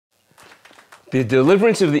The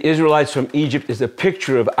deliverance of the Israelites from Egypt is a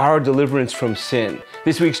picture of our deliverance from sin.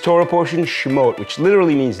 This week's Torah portion, Shemot, which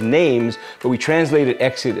literally means names, but we translated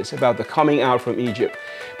Exodus, about the coming out from Egypt.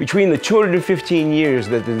 Between the 215 years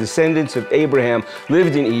that the descendants of Abraham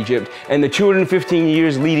lived in Egypt and the 215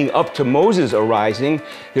 years leading up to Moses arising,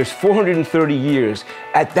 there's 430 years.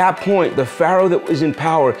 At that point, the Pharaoh that was in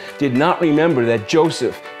power did not remember that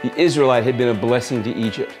Joseph, the Israelite, had been a blessing to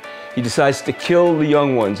Egypt. He decides to kill the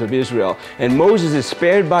young ones of Israel. And Moses is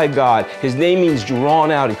spared by God. His name means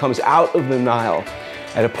drawn out. He comes out of the Nile.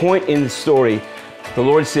 At a point in the story, the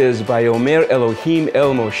Lord says, Vayomer Elohim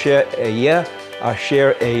el Moshe Eyeh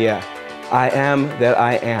Asher Eyeh. I am that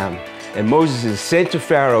I am. And Moses is sent to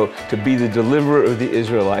Pharaoh to be the deliverer of the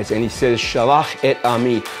Israelites. And he says, Shalach et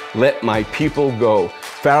ami, let my people go.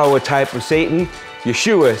 Pharaoh, a type of Satan.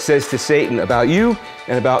 Yeshua says to Satan, about you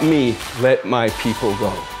and about me, let my people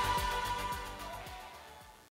go.